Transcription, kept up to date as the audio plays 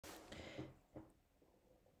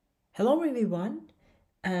Hello everyone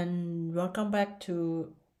and welcome back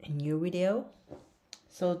to a new video.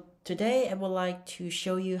 So today I would like to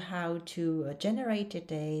show you how to generate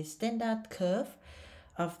a standard curve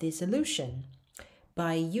of the solution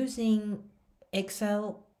by using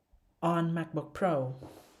Excel on MacBook Pro.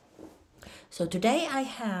 So today I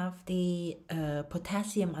have the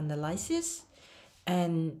potassium analysis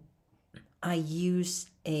and I use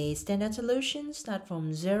a standard solution start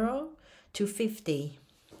from 0 to 50.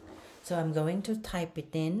 So I'm going to type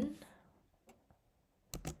it in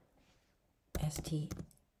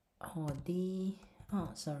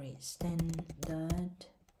standard,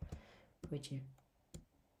 which is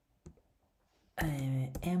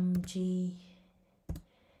mg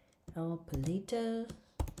per liter.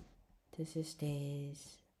 This is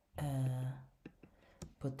this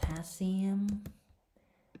potassium,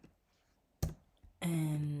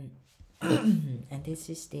 and and this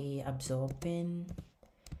is the absorbent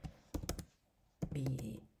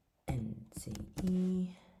BNCE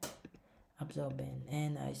absorbent,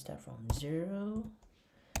 and I start from 0,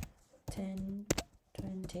 10,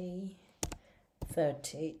 20,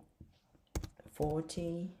 30,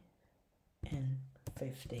 40, and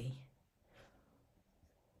 50.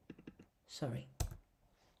 Sorry,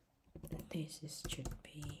 this should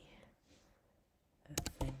be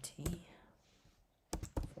 30,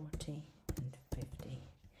 40, and 50.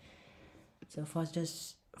 So for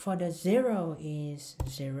the 0 is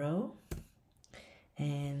 0,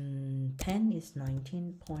 and 10 is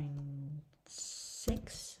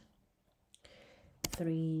 19.6,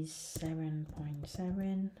 3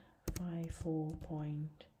 7.7, 5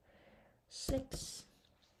 4.6,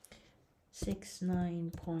 6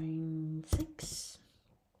 9.6,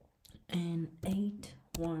 and 8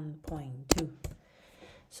 1.2.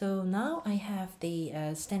 So now I have the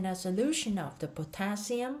standard solution of the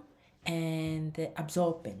potassium and the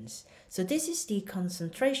absorbance. So this is the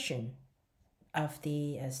concentration of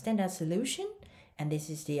the standard solution, and this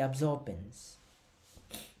is the absorbance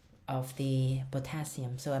of the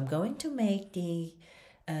potassium. So I'm going to make the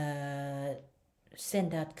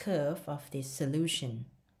standard curve of this solution.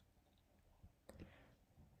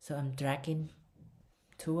 So I'm dragging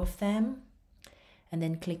two of them and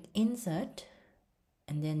then click insert,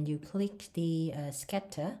 and then you click the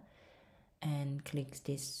scatter and click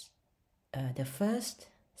this the first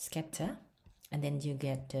scatter, and then you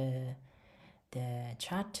get the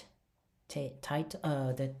chart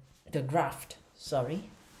title, the graph, sorry.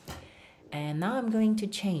 And now I'm going to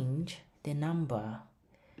change the number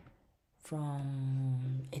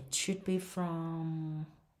from, it should be from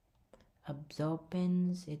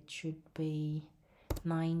absorbance, it should be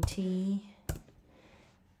 90,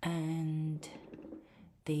 and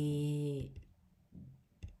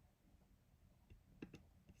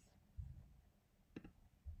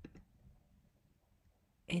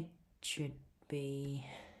it should be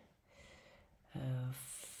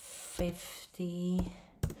 50,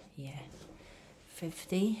 yeah,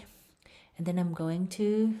 50. And then I'm going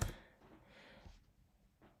to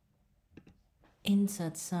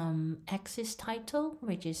insert some axis title,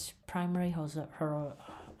 which is primary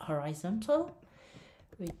horizontal,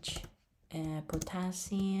 which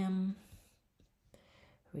potassium,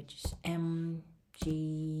 which is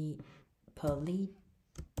mg per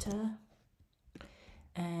liter,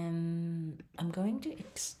 and I'm going to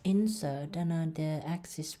insert another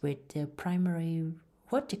axis with the primary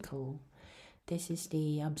vertical. This is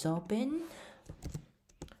the absorbent,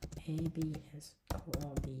 ABSORBANCE,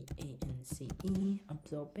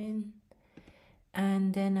 absorbent,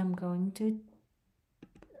 and then I'm going to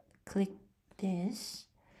click this,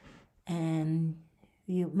 and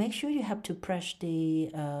you make sure you have to press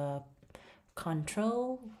the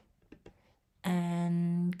control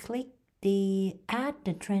and click the add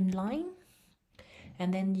the trend line,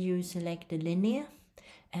 and then you select the linear,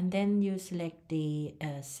 and then you select the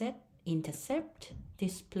set intercept,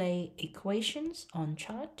 display equations on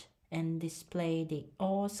chart, and display the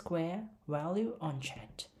all square value on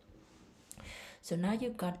chart. So now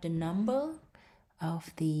you've got the number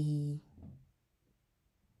of the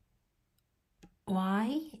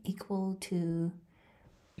y equal to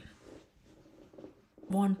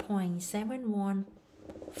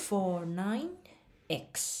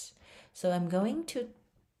 1.7149x. So I'm going to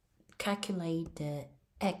calculate the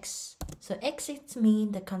x. So x is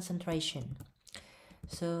mean the concentration.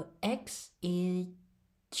 So x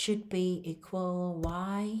should be equal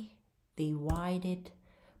y divided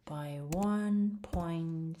by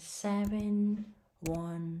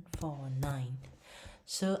 1.7149.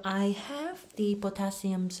 So I have the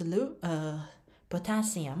potassium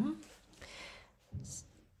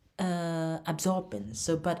absorbance.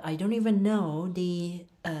 So, but I don't even know the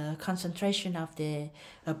concentration of the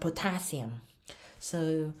potassium.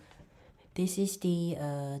 So this is the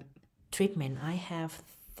treatment. I have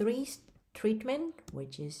three treatment,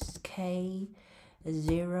 which is K0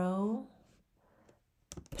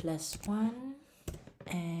 plus 1,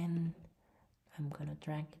 and I'm gonna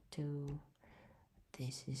drag it to,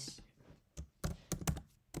 this is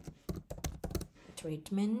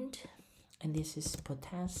treatment, and this is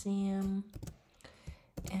potassium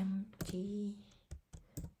mg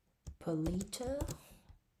per liter,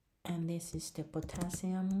 and this is the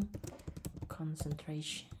potassium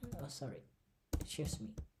concentration. Oh, sorry, excuse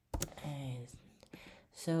me. And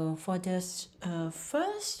so for this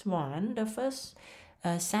first one, the first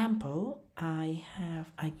sample, I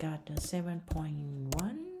got a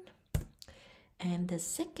 7.1, and the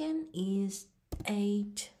second is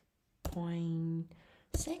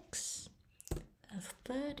 8.6, the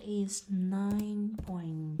third is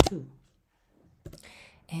 9.2,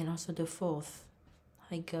 and also the fourth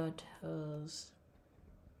I got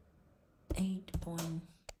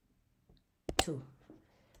 8.2.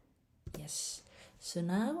 Yes. So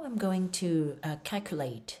now I'm going to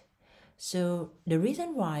calculate. So the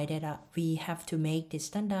reason why that we have to make the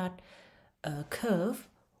standard curve,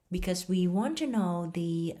 because we want to know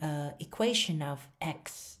the equation of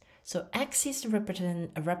x. So x is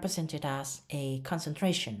represented as a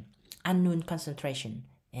concentration, unknown concentration,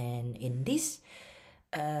 and in this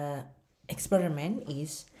experiment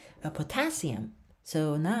is a potassium.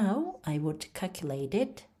 So now I would calculate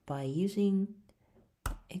it by using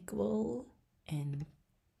equal and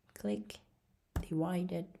click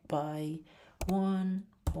divided by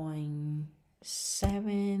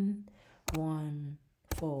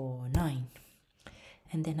 1.7149,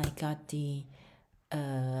 and then I got the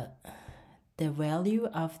value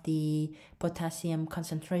of the potassium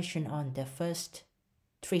concentration on the first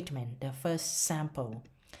treatment, the first sample.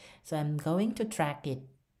 So I'm going to track it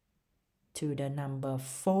to the number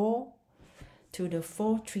 4, to the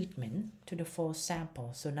 4 treatment, to the 4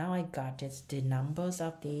 sample. So now I got the numbers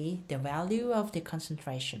of the value of the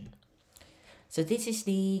concentration. So this is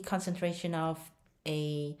the concentration of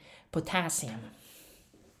a potassium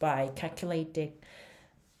by calculating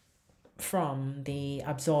from the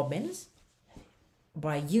absorbance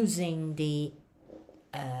by using the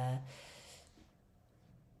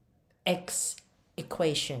X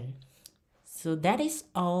equation. So that is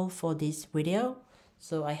all for this video.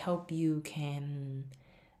 So I hope you can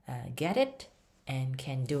get it and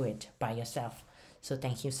can do it by yourself. So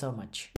thank you so much.